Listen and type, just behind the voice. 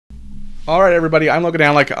All right, everybody, I'm Logan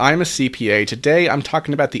Alec. I'm a CPA. Today, I'm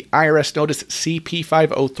talking about the IRS Notice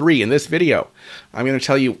CP503 in this video. I'm going to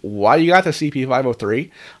tell you why you got the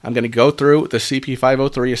CP503. I'm going to go through the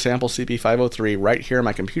CP503, a sample CP503, right here on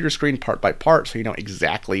my computer screen, part by part, so you know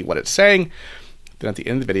exactly what it's saying. Then at the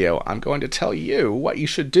end of the video, I'm going to tell you what you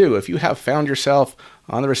should do if you have found yourself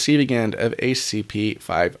on the receiving end of a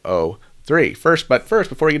CP503. First,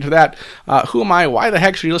 before we get into that, who am I? Why the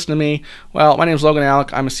heck should you listen to me? Well, my name is Logan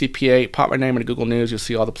Alec. I'm a CPA. Pop my name into Google News. You'll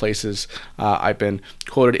see all the places I've been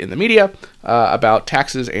quoted in the media about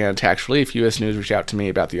taxes and tax relief. U.S. News reached out to me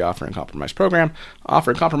about the Offer and Compromise program.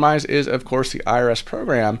 Offer and Compromise is, of course, the IRS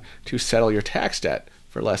program to settle your tax debt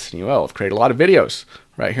for less than you owe. I've created a lot of videos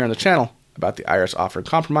right here on the channel about the IRS Offer and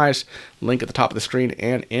Compromise. Link at the top of the screen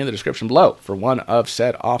and in the description below for one of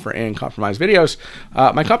said Offer and Compromise videos.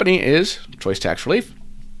 My company is Choice Tax Relief.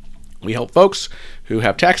 We help folks who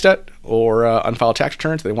have tax debt or unfiled tax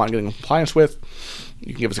returns they want to get in compliance with.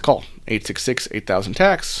 You can give us a call,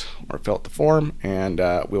 866-8000-TAX, or fill out the form, and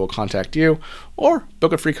we will contact you, or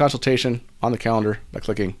book a free consultation on the calendar by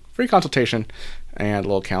clicking Free Consultation, and a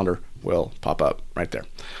little calendar will pop up right there.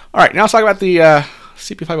 All right, now let's talk about the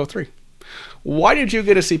CP503. Why did you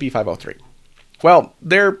get a CP503? Well,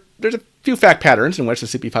 there's a few fact patterns in which the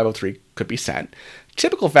CP503 could be sent.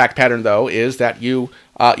 Typical fact pattern, though, is that you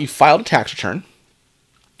filed a tax return,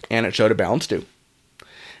 and it showed a balance due.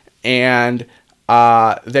 And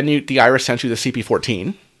then the IRS sent you the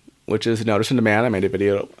CP14, which is a notice in demand. I made a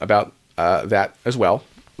video about that as well.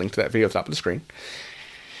 Link to that video at the top of the screen.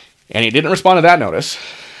 And you didn't respond to that notice.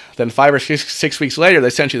 Then 5 or 6 weeks later,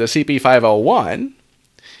 they sent you the CP501,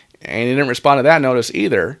 and you didn't respond to that notice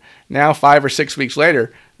either. Now, 5 or 6 weeks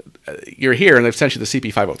later, you're here, and they've sent you the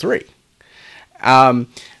CP503. And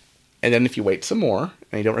then if you wait some more,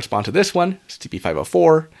 and you don't respond to this one,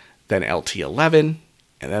 CP504, then LT11,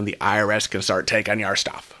 and then the IRS can start taking your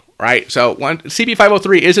stuff, right? So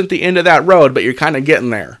CP503 isn't the end of that road, but you're kind of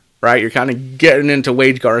getting there, right? You're kind of getting into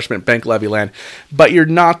wage garnishment, bank levy land, but you're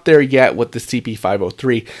not there yet with the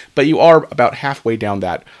CP503. But you are about halfway down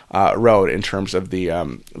that road in terms of the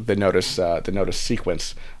notice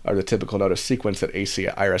sequence, or the typical notice sequence that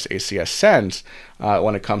IRS ACS sends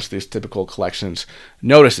when it comes to these typical collections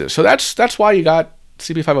notices. So that's why you got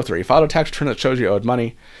CP503. You filed a tax return that shows you owed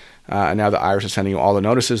money. And now the IRS is sending you all the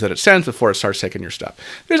notices that it sends before it starts taking your stuff.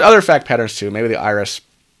 There's other fact patterns too. Maybe the IRS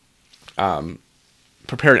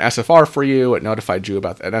prepared an SFR for you. It notified you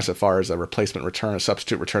about an SFR is a replacement return, a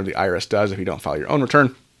substitute return the IRS does if you don't file your own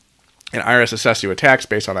return. And IRS assessed you a tax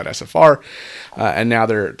based on that SFR, and now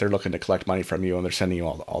they're looking to collect money from you, and they're sending you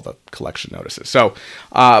all the collection notices. So,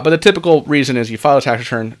 but the typical reason is you file a tax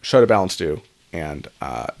return, showed a balance due, and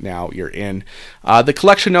now you're in the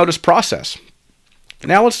collection notice process.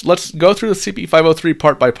 Now let's go through the CP503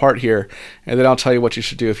 part by part here, and then I'll tell you what you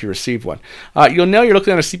should do if you receive one. You'll know you're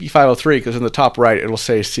looking at a CP503 because in the top right it will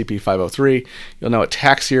say CP503. You'll know what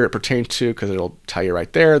tax year it pertains to because it'll tell you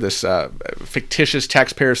right there. This fictitious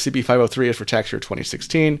taxpayer CP503 is for tax year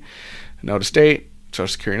 2016. Notice date, social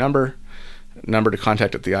security number to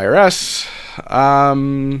contact at the IRS.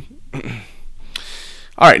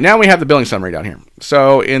 All right, now we have the billing summary down here.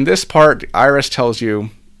 So in this part, the IRS tells you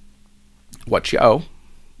what you owe,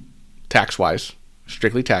 tax-wise,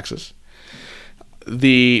 strictly taxes,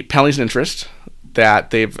 the penalties and interest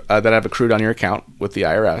that have accrued on your account with the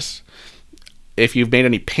IRS. If you've made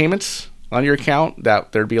any payments on your account,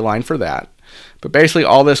 that there'd be a line for that. But basically,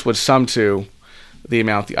 all this would sum to the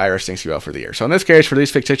amount the IRS thinks you owe for the year. So in this case, for these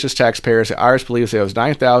fictitious taxpayers, the IRS believes they owe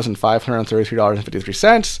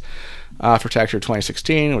 $9,533.53 for tax year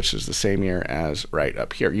 2016, which is the same year as right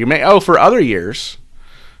up here. You may owe for other years,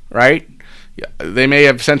 right? They may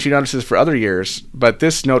have sent you notices for other years, but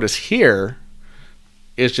this notice here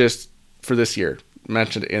is just for this year,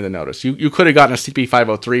 mentioned in the notice. You could have gotten a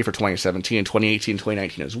CP503 for 2017, 2018,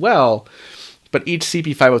 2019 as well, but each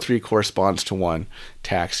CP503 corresponds to one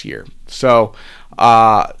tax year. So,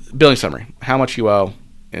 billing summary, how much you owe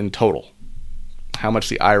in total, how much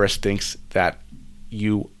the IRS thinks that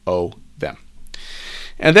you owe them.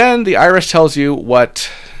 And then the IRS tells you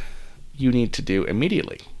what you need to do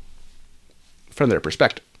immediately from their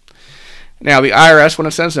perspective. Now, the IRS, when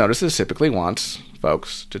it sends notices, typically wants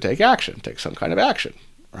folks to take action, take some kind of action,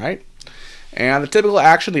 right? And the typical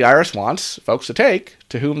action the IRS wants folks to take,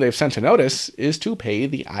 to whom they've sent a notice, is to pay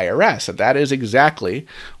the IRS. And that is exactly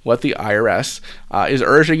what the IRS is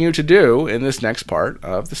urging you to do in this next part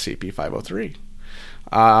of the CP503.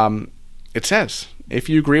 It says, if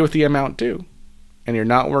you agree with the amount due, and you're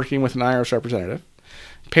not working with an IRS representative,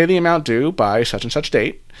 pay the amount due by such and such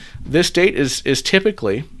date. This date is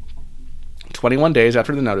typically 21 days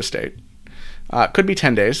after the notice date. Could be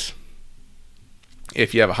 10 days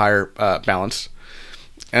if you have a higher balance.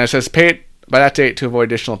 And it says pay it by that date to avoid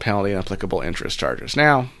additional penalty and applicable interest charges.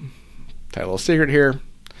 Now, tell you a little secret here.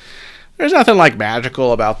 There's nothing like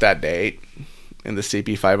magical about that date in the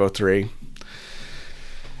CP503.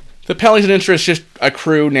 The penalties and interest just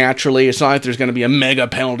accrue naturally. It's not like there's going to be a mega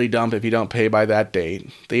penalty dump if you don't pay by that date.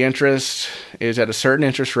 The interest is at a certain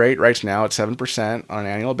interest rate. Right now it's 7% on an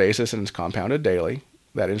annual basis, and it's compounded daily.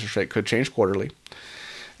 That interest rate could change quarterly.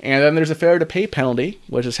 And then there's a failure to pay penalty,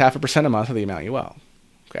 which is 0.5% a month of the amount you owe.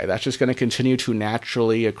 Okay, that's just going to continue to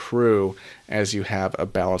naturally accrue as you have a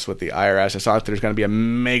balance with the IRS. It's not like there's going to be a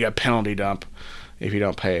mega penalty dump if you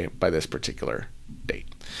don't pay by this particular date.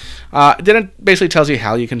 Then it basically tells you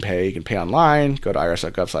how you can pay. You can pay online. Go to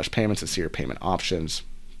irs.gov/payments and see your payment options.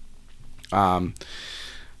 Then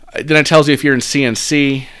it tells you if you're in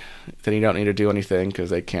CNC, then you don't need to do anything because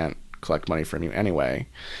they can't collect money from you anyway,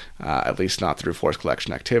 at least not through forced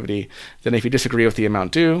collection activity. Then if you disagree with the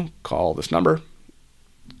amount due, call this number.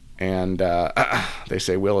 And they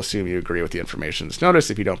say, we'll assume you agree with the information in this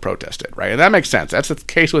notice if you don't protest it, right? And that makes sense. That's the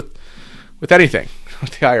case with anything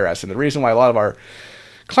with the IRS. And the reason why a lot of our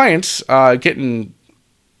clients get in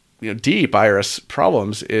deep IRS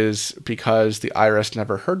problems is because the IRS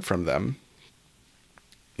never heard from them.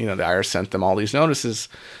 The IRS sent them all these notices,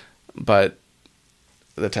 but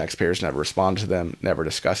the taxpayers never respond to them, never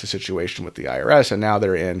discuss the situation with the IRS, and now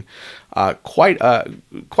they're in quite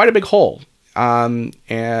a big hole. And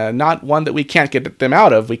not one that we can't get them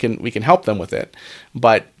out of. We can help them with it,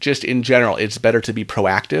 but just in general, it's better to be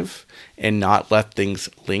proactive and not let things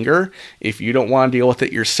linger. If you don't want to deal with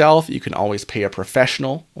it yourself, you can always pay a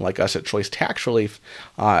professional like us at Choice Tax Relief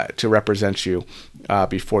to represent you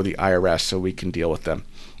before the IRS, so we can deal with them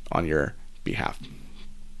on your behalf.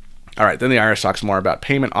 All right, then the IRS talks more about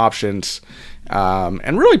payment options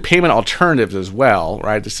and really payment alternatives as well,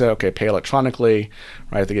 right? They say, okay, pay electronically,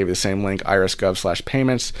 right? They gave you the same link,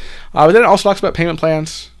 irs.gov/payments. But then it also talks about payment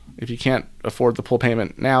plans. If you can't afford the full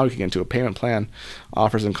payment now, you can get into a payment plan,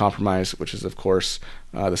 offers and compromise, which is, of course,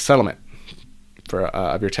 the settlement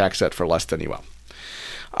of your tax debt for less than you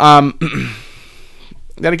owe.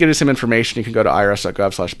 Then to give you some information, you can go to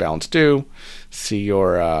irs.gov/balance due, see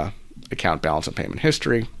your account balance and payment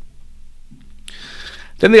history.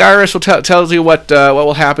 Then the IRS will tells you what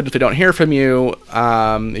will happen if they don't hear from you.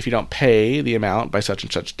 If you don't pay the amount by such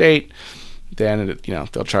and such date, then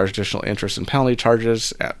they'll charge additional interest and penalty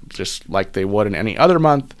charges just like they would in any other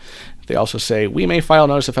month. They also say we may file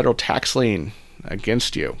notice of federal tax lien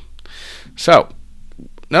against you. So,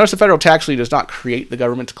 notice of federal tax lien does not create the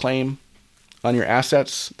government's claim on your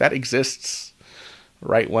assets. That exists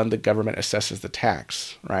right when the government assesses the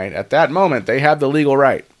tax. Right at that moment, they have the legal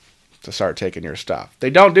right to start taking your stuff. They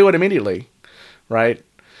don't do it immediately, right?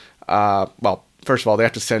 Well, first of all, they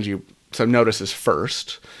have to send you some notices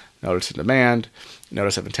first. Notice of demand,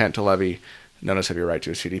 notice of intent to levy, notice of your right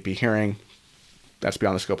to a CDP hearing. That's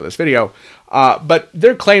beyond the scope of this video. But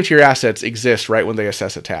their claim to your assets exists right when they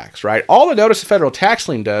assess a tax, right? All the notice of federal tax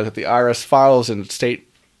lien does that the IRS files in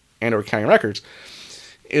state and or county records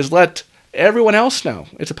is let everyone else know.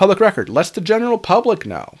 It's a public record. Lets the general public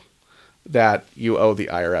know that you owe the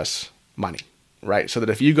IRS money, right? So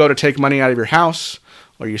that if you go to take money out of your house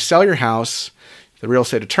or you sell your house, the real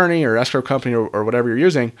estate attorney or escrow company or whatever you're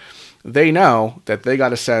using, they know that they got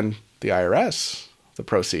to send the IRS the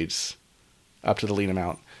proceeds up to the lien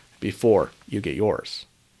amount before you get yours,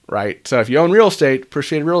 right? So if you own real estate,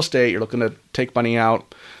 appreciated real estate, you're looking to take money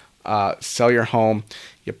out, sell your home,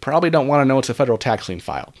 you probably don't want to know it's a federal tax lien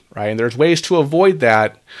filed, right? And there's ways to avoid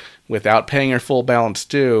that without paying your full balance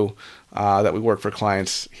due that we work for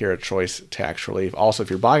clients here at Choice Tax Relief. Also,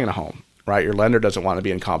 if you're buying a home, right, your lender doesn't want to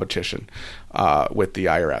be in competition with the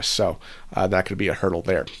IRS. So that could be a hurdle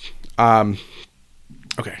there.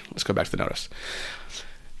 Okay, let's go back to the notice.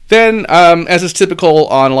 Then, as is typical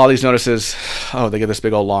on a lot of these notices, they give this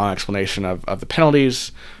big old long explanation of the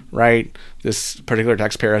penalties, right? This particular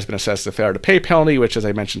taxpayer has been assessed a failure to pay penalty, which, as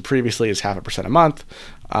I mentioned previously, is 0.5% a month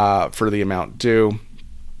for the amount due.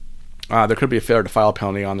 There could be a failure to file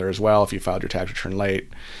penalty on there as well if you filed your tax return late.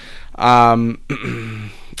 Then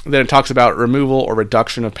it talks about removal or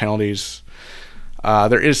reduction of penalties.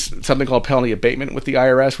 There is something called penalty abatement with the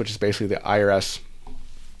IRS, which is basically the IRS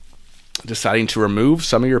deciding to remove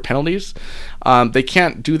some of your penalties. They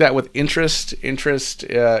can't do that with interest. Interest,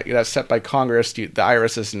 that's set by Congress. The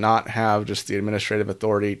IRS does not have just the administrative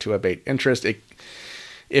authority to abate interest.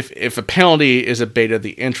 If a penalty is abated,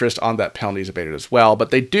 the interest on that penalty is abated as well.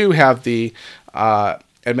 But they do have the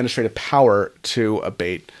administrative power to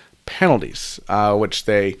abate penalties, which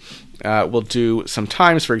they will do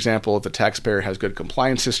sometimes. For example, if the taxpayer has good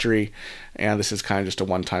compliance history, and this is kind of just a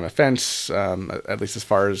one-time offense, at least as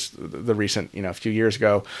far as the recent, a few years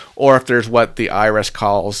ago, or if there's what the IRS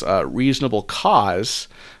calls reasonable cause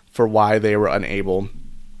for why they were unable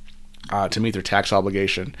to meet their tax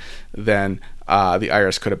obligation, then the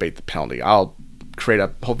IRS could abate the penalty. I'll create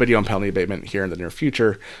a whole video on penalty abatement here in the near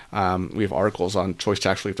future. We have articles on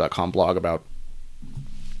choicetaxrelief.com blog about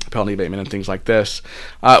penalty abatement and things like this.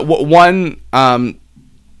 One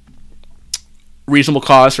reasonable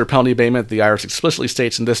cause for penalty abatement, the IRS explicitly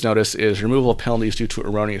states in this notice, is removal of penalties due to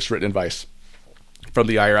erroneous written advice from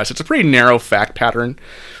the IRS. It's a pretty narrow fact pattern,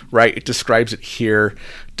 right? It describes it here.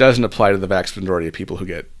 Doesn't apply to the vast majority of people who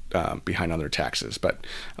get behind on their taxes, but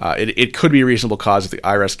it could be a reasonable cause if the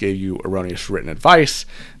IRS gave you erroneous written advice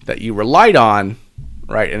that you relied on,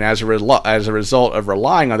 right? And as a result of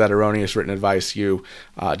relying on that erroneous written advice, you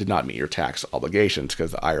did not meet your tax obligations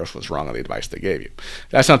because the IRS was wrong on the advice they gave you.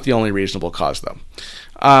 That's not the only reasonable cause, though.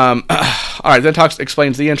 All right, then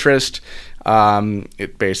explains the interest.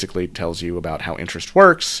 It basically tells you about how interest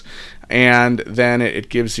works, and then it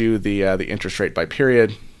gives you the interest rate by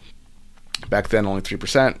period. Back then, only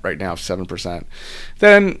 3%. Right now, 7%.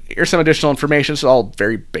 Then here's some additional information. It's all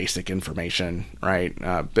very basic information, right?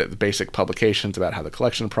 Basic publications about how the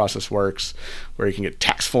collection process works, where you can get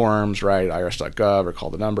tax forms, right? IRS.gov, or call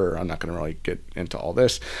the number. I'm not going to really get into all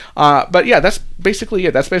this. But yeah, that's basically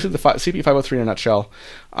it. That's basically the CP503 in a nutshell.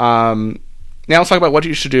 Now let's talk about what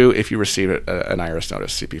you should do if you receive an IRS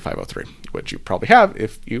notice, CP503, which you probably have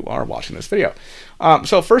if you are watching this video.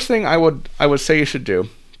 So first thing I would say you should do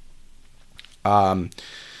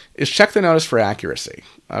is check the notice for accuracy.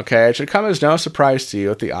 Okay, it should come as no surprise to you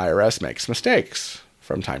that the IRS makes mistakes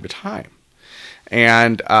from time to time,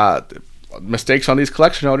 and mistakes on these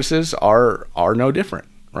collection notices are no different,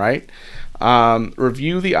 right?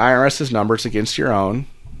 Review the IRS's numbers against your own,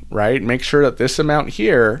 right? Make sure that this amount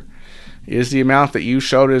here is the amount that you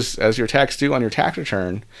showed as your tax due on your tax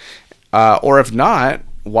return, or if not,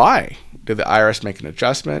 why? Did the IRS make an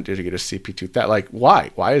adjustment? Did you get a CP503? Like,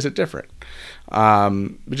 why? Why is it different?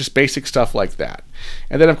 Just basic stuff like that.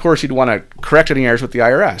 And then, of course, you'd want to correct any errors with the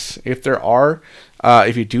IRS. If there are,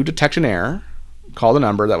 if you do detect an error, call the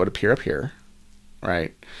number that would appear up here,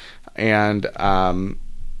 right? And, and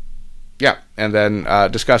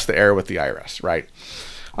then discuss the error with the IRS, right?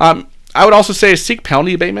 I would also say seek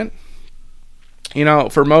penalty abatement.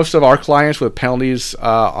 For most of our clients with penalties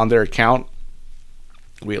on their account,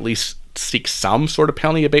 we at least seek some sort of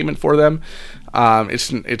penalty abatement for them.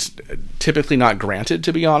 It's typically not granted,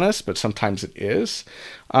 to be honest, but sometimes it is.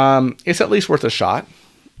 It's at least worth a shot.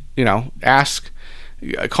 Call the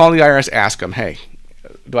IRS, ask them, hey,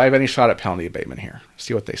 do I have any shot at penalty abatement here?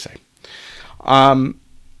 See what they say. And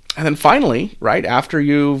then finally, right, after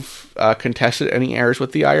you've contested any errors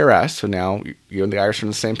with the IRS, so now you and the IRS are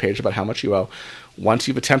on the same page about how much you owe, once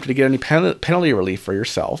you've attempted to get any penalty relief for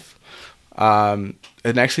yourself,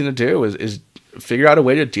 the next thing to do is figure out a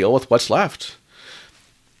way to deal with what's left.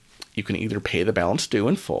 You can either pay the balance due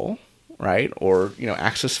in full, right, or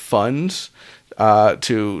access funds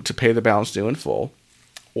to pay the balance due in full,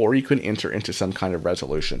 or you can enter into some kind of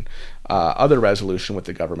resolution, other resolution with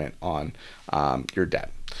the government on your debt,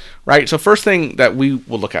 right? So first thing that we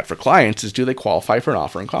will look at for clients is, do they qualify for an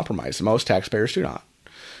offer in compromise? Most taxpayers do not.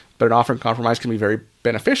 But an offer in compromise can be very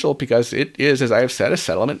beneficial because it is, as I have said, a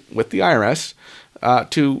settlement with the IRS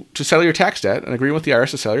to settle your tax debt, and agreeing with the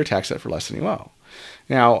IRS to settle your tax debt for less than you owe.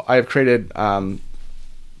 Now, I have created a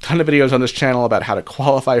ton of videos on this channel about how to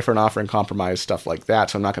qualify for an offer in compromise, stuff like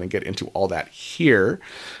that, so I'm not going to get into all that here.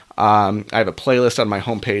 I have a playlist on my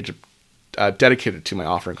homepage dedicated to my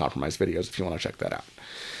offer in compromise videos if you want to check that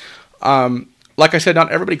out. Like I said,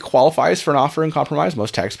 not everybody qualifies for an offer in compromise.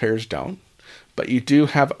 Most taxpayers don't. But you do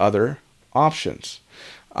have other options.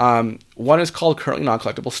 One is called currently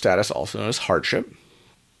non-collectible status, also known as hardship.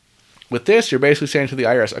 With this, you're basically saying to the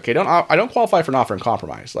IRS, okay, I don't qualify for an offer in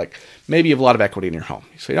compromise. Like, maybe you have a lot of equity in your home,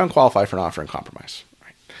 so you don't qualify for an offer in compromise.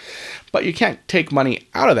 Right? But you can't take money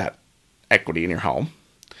out of that equity in your home,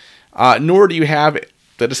 nor do you have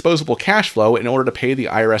the disposable cash flow in order to pay the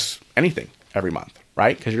IRS anything every month,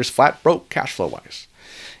 right? Because you're just flat broke cash flow-wise.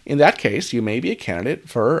 In that case, you may be a candidate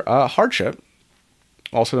for hardship,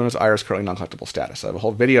 also known as IRS currently non-collectible status. I have a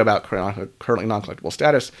whole video about currently non-collectible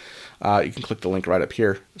status. You can click the link right up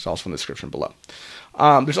here. It's also in the description below.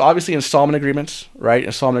 There's obviously installment agreements, right?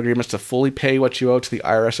 Installment agreements to fully pay what you owe to the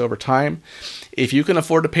IRS over time. If you can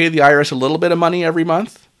afford to pay the IRS a little bit of money every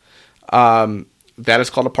month, that is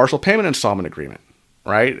called a partial payment installment agreement,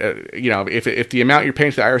 right? If the amount you're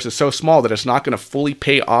paying to the IRS is so small that it's not going to fully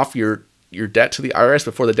pay off your your debt to the IRS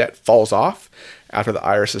before the debt falls off, after the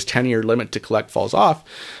IRS's 10-year limit to collect falls off,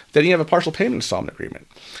 then you have a partial payment installment agreement.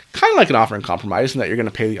 Kind of like an offer in compromise in that you're going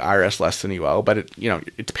to pay the IRS less than you owe, but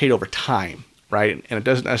it's paid over time, right? And it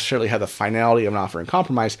doesn't necessarily have the finality of an offer in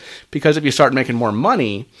compromise, because if you start making more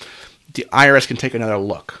money, the IRS can take another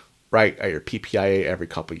look, right, at your PPIA every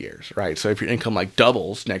couple of years, right? So if your income like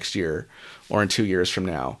doubles next year or in 2 years from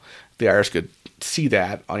now, the IRS could see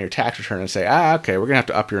that on your tax return and say, okay, we're going to have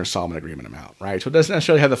to up your installment agreement amount, right? So it doesn't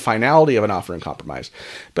necessarily have the finality of an offer in compromise.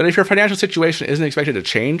 But if your financial situation isn't expected to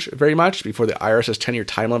change very much before the IRS's 10-year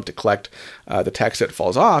time limit to collect the tax debt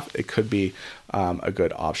falls off, it could be a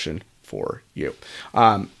good option for you.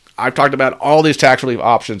 I've talked about all these tax relief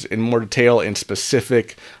options in more detail in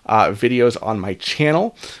specific videos on my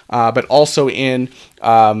channel, but also in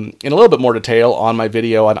a little bit more detail on my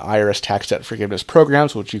video on IRS tax debt forgiveness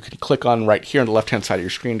programs, which you can click on right here on the left-hand side of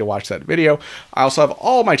your screen to watch that video. I also have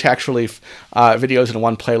all my tax relief videos in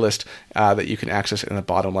one playlist that you can access in the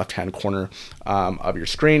bottom left-hand corner of your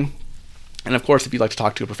screen. And of course, if you'd like to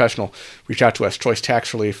talk to a professional, reach out to us, Choice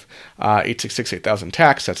Tax Relief,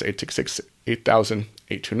 866-8000-TAX, that's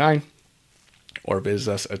 866-8000-829, or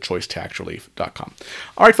visit us at choicetaxrelief.com.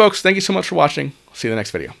 All right, folks, thank you so much for watching. See you in the next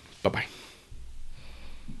video. Bye-bye.